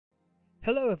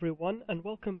Hello everyone, and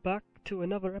welcome back to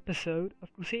another episode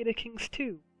of Crusader Kings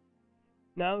 2.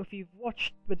 Now, if you've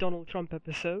watched the Donald Trump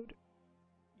episode,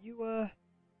 you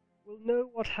will know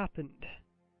what happened.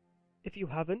 If you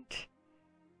haven't,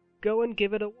 go and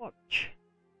give it a watch.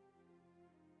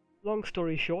 Long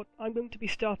story short, I'm going to be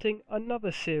starting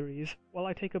another series while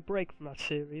I take a break from that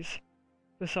series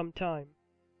for some time.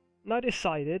 And I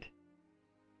decided,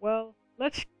 well,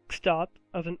 let's start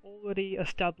as an already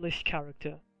established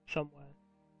character somewhere.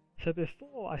 So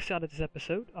before I started this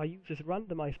episode, I used this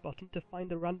randomize button to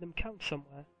find a random count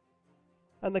somewhere.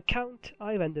 And the count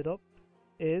I've ended up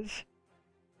is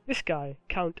this guy,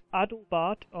 Count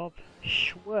Adalbert of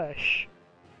Schwerz.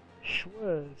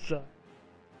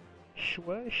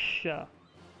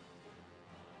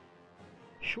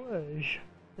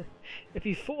 If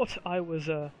you thought I was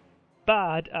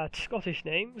bad at Scottish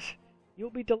names, you'll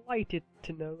be delighted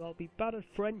to know I'll be bad at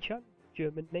French and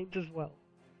German names as well.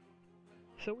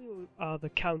 So we are the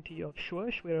County of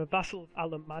Schwerz, we are a vassal of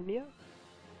Alemannia,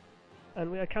 and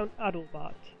we are Count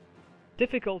Adalbert.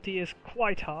 Difficulty is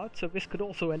quite hard, so this could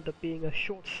also end up being a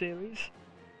short series.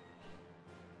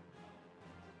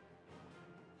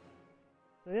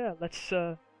 So yeah, let's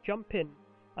jump in.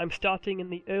 I'm starting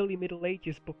in the Early Middle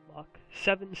Ages bookmark,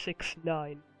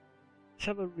 769. Let's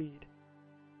have a read.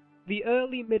 The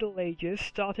Early Middle Ages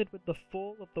started with the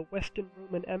fall of the Western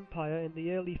Roman Empire in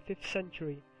the early 5th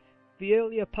century. The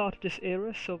earlier part of this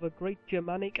era saw the great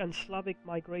Germanic and Slavic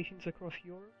migrations across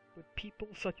Europe, with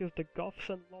peoples such as the Goths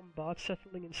and Lombards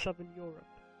settling in southern Europe,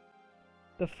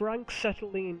 the Franks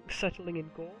settling in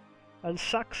Gaul, and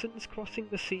Saxons crossing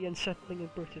the sea and settling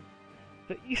in Britain.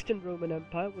 The Eastern Roman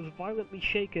Empire was violently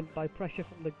shaken by pressure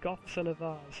from the Goths and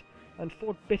Avars, and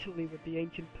fought bitterly with the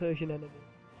ancient Persian enemy.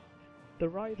 The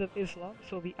rise of Islam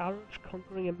saw the Arabs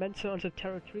conquering immense amounts of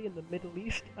territory in the Middle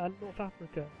East and North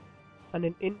Africa, and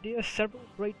in India several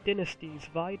great dynasties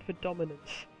vied for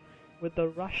dominance, with the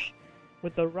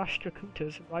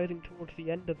Rashtrakutas rising towards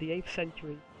the end of the 8th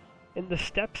century. In the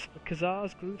steppes the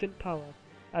Khazars grew in power,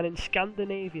 and in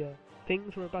Scandinavia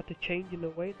things were about to change in a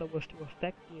way that was to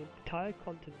affect the entire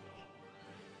continent.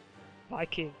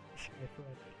 Vikings, my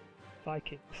friend.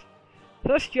 Vikings. So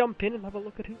let's jump in and have a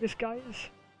look at who this guy is.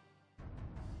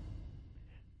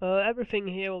 Everything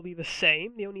here will be the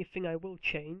same. The only thing I will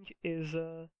change is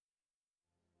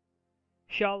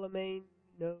Charlemagne,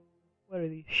 no, where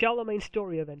is he? Charlemagne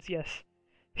story events, yes.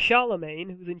 Charlemagne,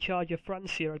 who's in charge of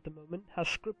Francia at the moment, has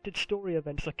scripted story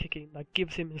events that kick in, that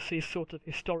gives him his sort of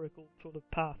historical sort of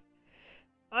path.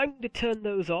 I'm going to turn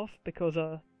those off because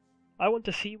I want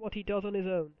to see what he does on his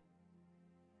own.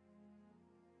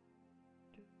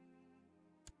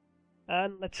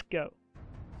 And let's go.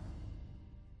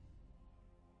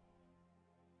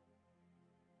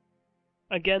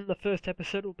 Again, the first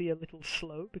episode will be a little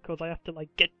slow because I have to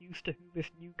get used to who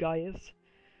this new guy is.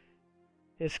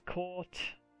 His court,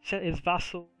 his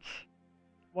vassals,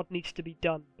 what needs to be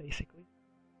done, basically.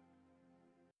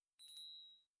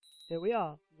 Here we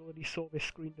are. We already saw this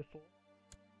screen before.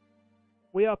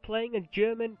 We are playing a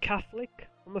German Catholic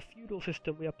from a feudal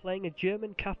system. We are playing a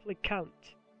German Catholic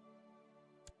count.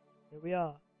 Here we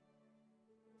are.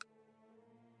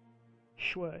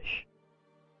 Schwerz.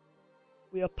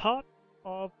 We are part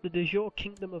of the de jure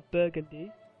Kingdom of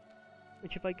Burgundy,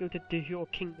 which if I go to de jure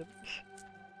Kingdoms,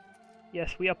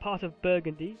 yes, we are part of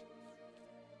Burgundy,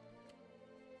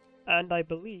 and I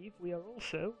believe we are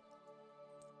also,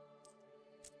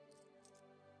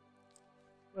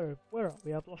 where are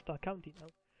we? I've lost our county now.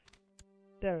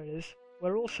 There it is.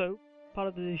 We're also part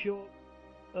of the de jure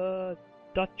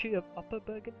Duchy of Upper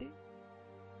Burgundy.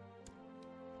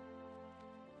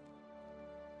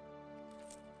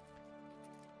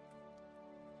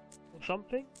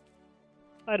 Something?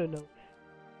 I don't know.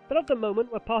 But at the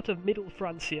moment we're part of Middle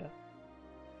Francia,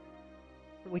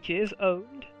 which is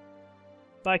owned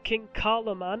by King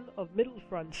Carloman of Middle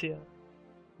Francia,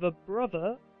 the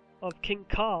brother of King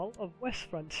Karl of West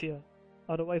Francia,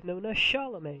 otherwise known as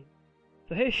Charlemagne.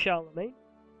 So here's Charlemagne.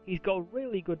 He's got a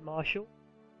really good marshal,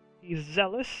 he's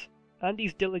zealous, and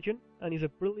he's diligent, and he's a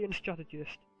brilliant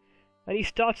strategist. And he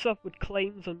starts off with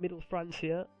claims on Middle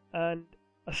Francia, and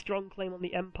a strong claim on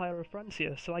the Empire of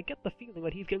Francia, so I get the feeling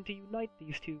that he's going to unite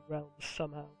these two realms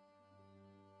somehow.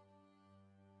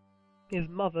 His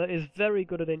mother is very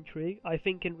good at intrigue. I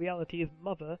think in reality his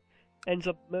mother ends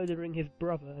up murdering his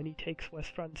brother and he takes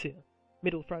West Francia,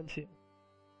 Middle Francia.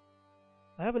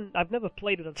 I've never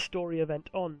played that story event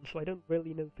on, so I don't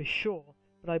really know for sure,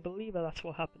 but I believe that's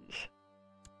what happens.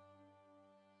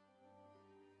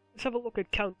 Let's have a look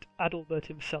at Count Adalbert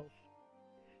himself.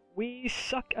 We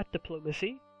suck at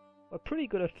diplomacy, we're pretty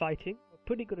good at fighting, we're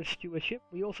pretty good at stewardship.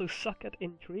 We also suck at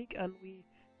intrigue, and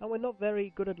we're not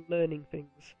very good at learning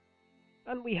things.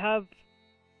 And we have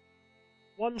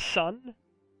one son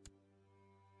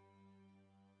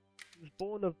who's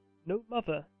born of no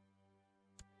mother.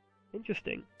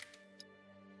 Interesting.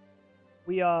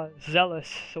 We are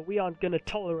zealous, so we aren't going to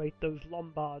tolerate those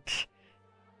Lombards.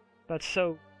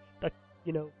 That,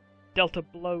 you know, dealt a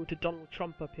blow to Donald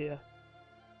Trump up here.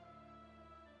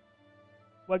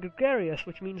 We're gregarious,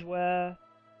 which means we're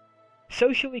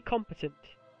socially competent.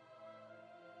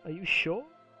 Are you sure?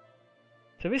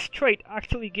 So this trait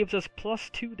actually gives us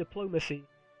 +2 diplomacy.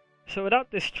 So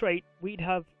without this trait, we'd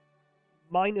have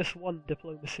 -1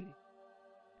 diplomacy.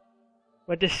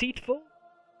 We're deceitful?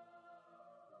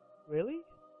 Really?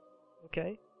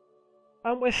 Okay.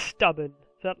 And we're stubborn,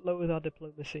 so that lowers our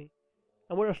diplomacy.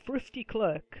 And we're a thrifty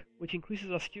clerk, which increases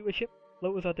our stewardship,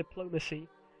 lowers our diplomacy,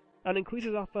 and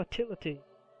increases our fertility.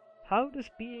 How does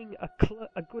being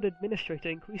a good administrator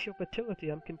increase your fertility?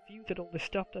 I'm confused at all this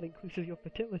stuff that increases your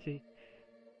fertility.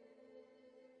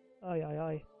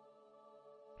 Aye.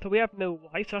 So we have no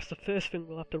wife, so that's the first thing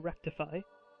we'll have to rectify.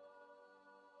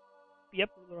 Yep,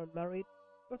 we're unmarried.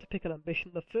 We have to pick an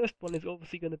ambition. The first one is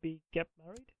obviously going to be get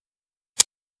married.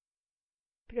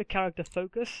 Pick a character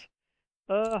focus.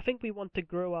 I think we want to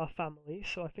grow our family,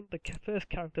 so I think the first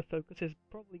character focus is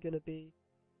probably going to be...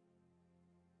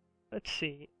 Let's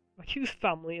see. If I choose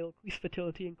family, it'll increase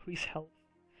fertility, increase health.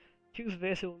 Choose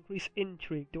this, it'll increase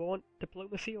intrigue. Do I want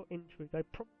diplomacy or intrigue? I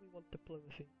probably want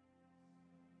diplomacy.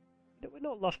 No, we're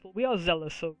not lustful. We are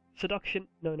zealous, so seduction...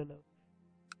 No.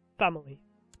 Family.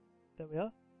 There we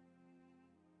are.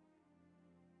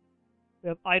 We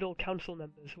have idle council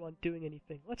members who aren't doing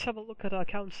anything. Let's have a look at our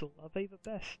council. Are they the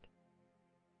best?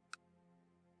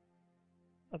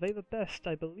 Are they the best?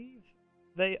 I believe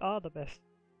they are the best.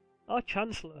 Our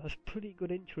Chancellor has pretty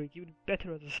good intrigue. He would be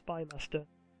better as a spy master.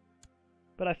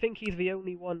 But I think he's the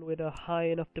only one with a high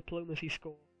enough diplomacy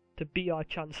score to be our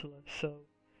Chancellor, so...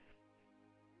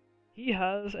 He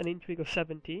has an intrigue of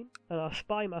 17, and our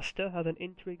spy master has an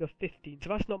intrigue of 15, so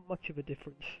that's not much of a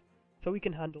difference. So we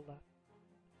can handle that.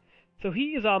 So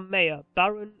he is our mayor,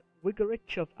 Baron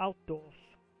Wigerich of Altdorf,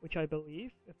 which I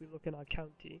believe, if we look in our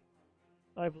county...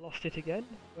 I've lost it again.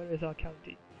 Where is our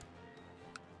county?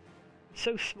 It's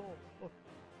so small. Look.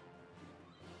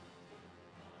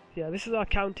 Yeah, this is our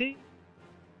county.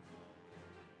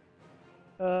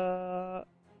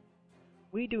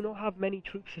 We do not have many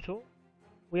troops at all.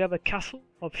 We have a castle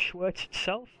of Schwerz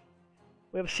itself.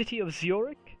 We have a city of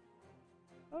Zurich.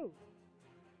 Oh.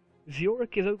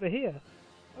 Zurich is over here.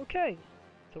 Okay.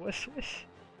 So we're Swiss.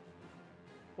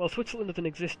 Well, Switzerland doesn't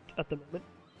exist at the moment.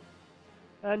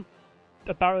 And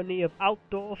a barony of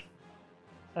Altdorf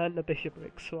and a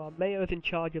bishopric, so our mayor is in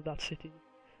charge of that city.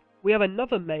 We have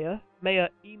another mayor, Mayor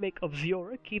Emich of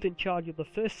Zurich. He's in charge of the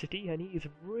first city, and he is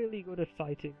really good at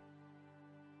fighting.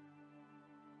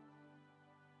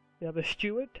 We have a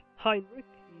steward, Heinrich.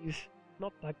 He's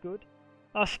not that good.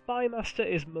 Our spy master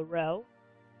is Morel.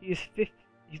 He's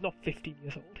not 15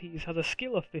 years old. He has a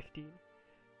skill of 15,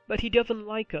 but he doesn't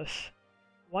like us.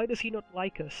 Why does he not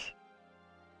like us?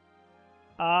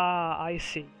 Ah, I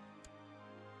see.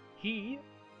 He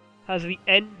has the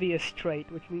envious trait,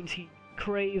 which means he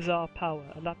craves our power,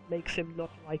 and that makes him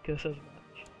not like us as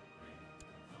much.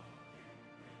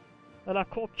 And our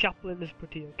court chaplain is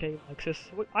pretty okay, likes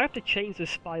us. So I have to change the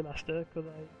spy master because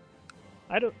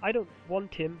I don't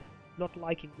want him not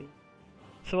liking me.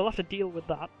 So we'll have to deal with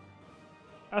that.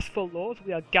 As for laws,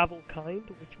 we are gavelkind,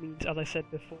 which means, as I said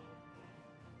before,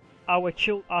 our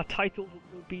titles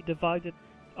will be divided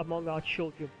among our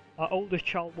children. Our oldest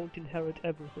child won't inherit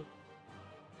everything.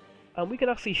 And we can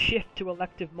actually shift to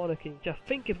elective monarchy, which I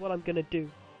think is what I'm going to do.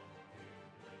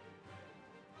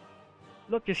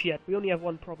 Not just yet, we only have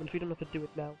one province, we don't have to do it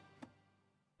now.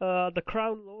 The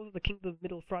crown laws of the Kingdom of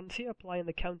Middle Francia apply in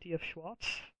the county of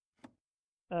Schwarz.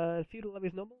 Feudal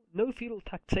levies normal. No feudal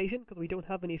taxation, because we don't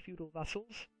have any feudal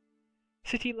vassals.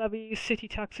 City levies, city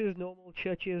taxes normal,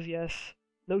 churches yes.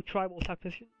 No tribal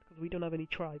taxation, because we don't have any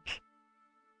tribes.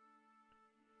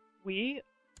 We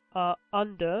are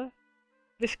under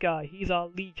this guy. He's our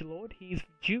liege lord. He's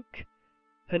Duke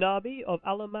Hanabi of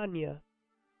Alemannia.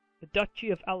 The Duchy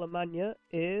of Alemannia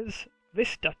is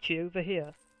this duchy over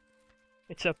here.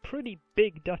 It's a pretty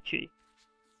big duchy,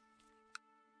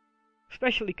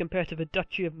 especially compared to the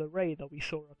Duchy of Moray that we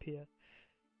saw up here.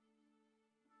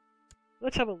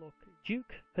 Let's have a look.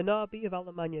 Duke Hanabi of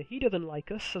Alemannia. He doesn't like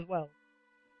us as well.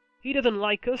 He doesn't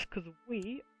like us because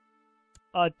we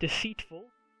are deceitful,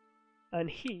 and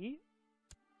he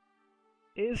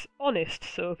is honest.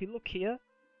 So if you look here,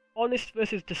 honest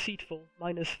versus deceitful,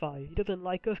 -5. He doesn't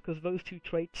like us because those two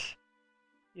traits,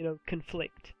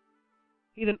 conflict.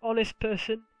 He's an honest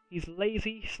person, he's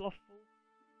lazy, slothful,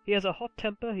 he has a hot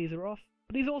temper, he's rough,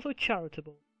 but he's also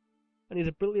charitable. And he's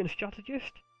a brilliant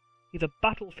strategist, he's a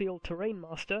battlefield terrain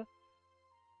master.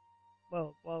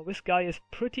 Well, this guy is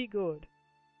pretty good.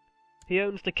 He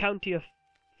owns the county of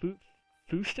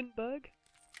Fustenberg.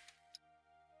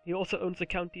 He also owns the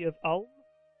county of Ulm.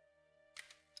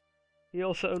 He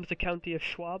also owns the county of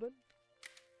Schwaben.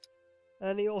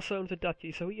 And he also owns a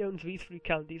duchy, so he owns these 3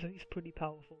 counties, so he's pretty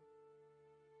powerful.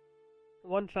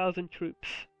 1,000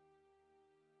 troops.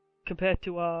 Compared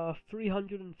to our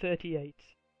 338.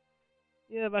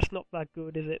 Yeah, that's not that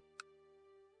good, is it?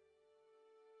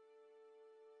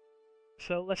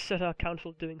 So let's set our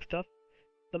council doing stuff.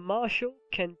 The marshal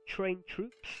can train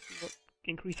troops,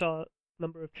 increase our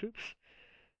number of troops.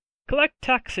 Collect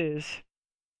taxes.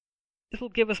 This will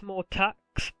give us more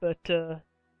tax, but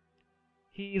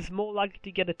he's more likely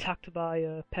to get attacked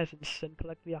by peasants and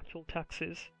collect the actual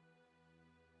taxes.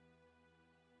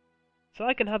 So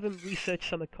I can have him research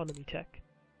some economy tech.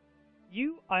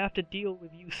 I have to deal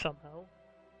with you somehow.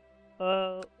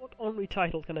 What honorary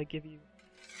title can I give you?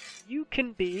 You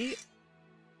can be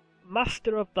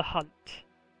Master of the Hunt.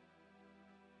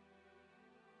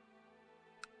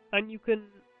 And you can...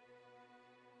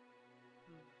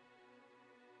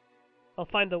 I'll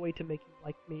find a way to make you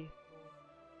like me.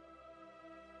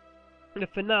 And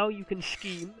for now, you can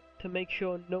scheme to make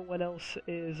sure no one else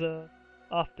is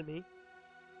after me.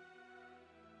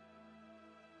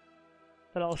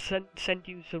 And I'll send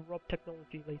you to rob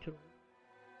technology later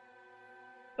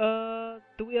on.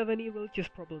 Do we have any religious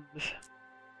problems?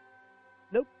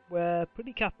 Nope, we're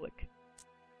pretty Catholic.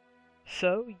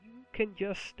 So you can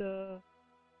just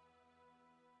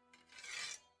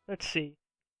let's see.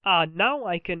 Now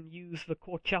I can use the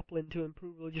court chaplain to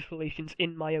improve religious relations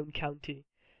in my own county.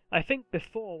 I think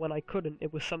before, when I couldn't,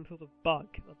 it was some sort of bug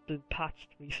that's been patched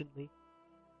recently.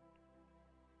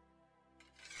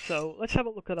 So, let's have a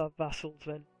look at our vassals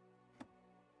then.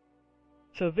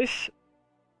 So this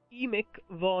Emich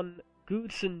von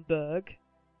Gudsenberg,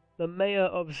 the mayor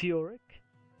of Zurich,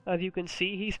 as you can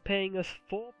see, he's paying us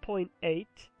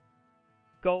 4.8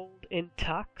 gold in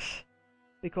tax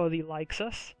because he likes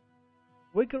us.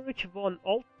 Wigerich von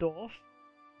Altdorf,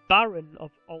 Baron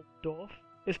of Altdorf,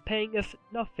 is paying us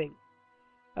nothing.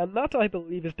 And that, I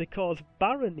believe, is because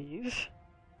baronies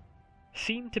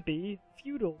seem to be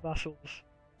feudal vassals.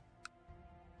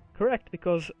 Correct,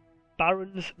 because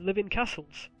barons live in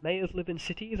castles, mayors live in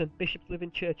cities, and bishops live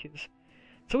in churches.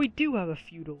 So we do have a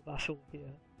feudal vassal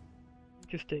here.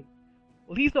 Interesting.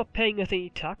 Well, he's not paying us any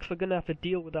tax, we're going to have to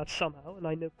deal with that somehow, and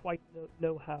I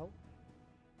know how.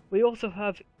 We also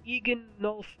have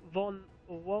Egenulf von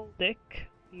Waldeck.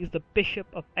 He's the Bishop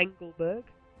of Engelberg.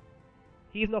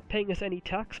 He's not paying us any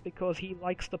tax because he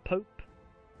likes the Pope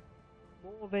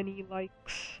more than he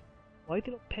likes... Why is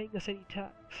he not paying us any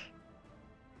tax?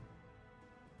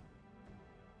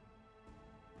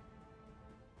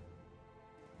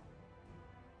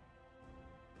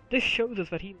 This shows us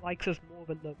that he likes us more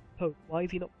than the Pope. Why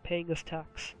is he not paying us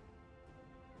tax?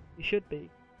 He should be.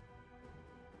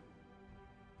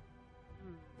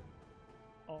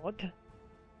 Odd.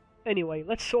 Anyway,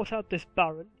 let's sort out this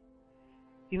Baron.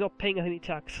 He's not paying us any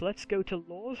tax. Let's go to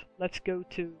laws. Let's go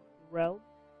to realm.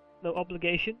 No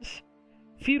obligations.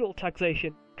 Feudal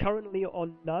taxation. Currently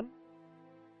on none.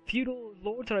 Feudal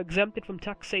lords are exempted from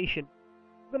taxation.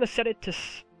 I'm going to set it to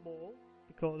small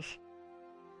because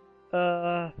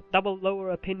that will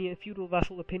lower feudal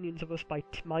vassal opinions of us by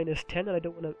 -10, and I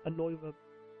don't want to annoy the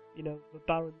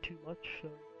Baron too much. So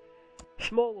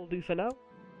small will do for now.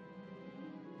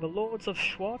 The Lords of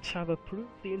Schwarz have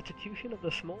approved the institution of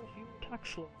the small feudal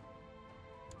tax law.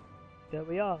 There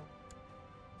we are.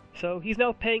 So he's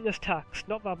now paying us tax.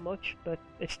 Not that much, but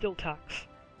it's still tax.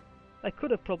 I could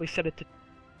have probably set it to,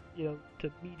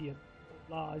 to medium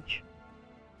or large.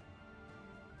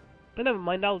 But never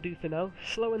mind, that'll do for now.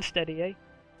 Slow and steady, eh?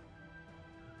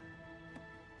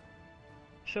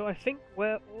 So I think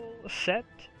we're all set.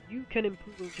 You can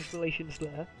improve religious relations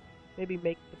there. Maybe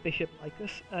make the bishop like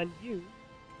us, and you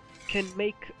can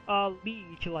make our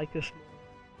liege like us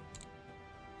more.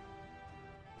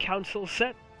 Council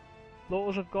set.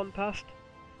 Laws have gone past.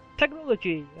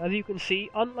 Technology, as you can see,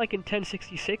 unlike in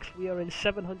 1066, we are in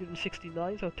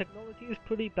 769, so technology is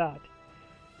pretty bad.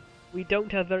 We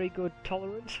don't have very good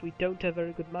tolerance, we don't have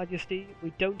very good majesty,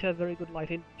 we don't have very good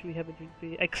light infantry, heavy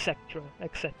infantry, etc,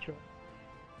 etc.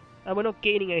 And we're not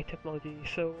gaining any technology,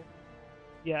 so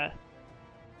yeah,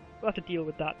 we'll have to deal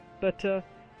with that. But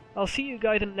I'll see you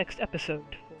guys in the next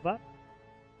episode for that.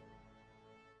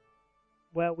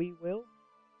 where we will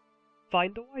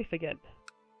find the wife again.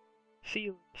 See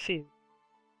you soon.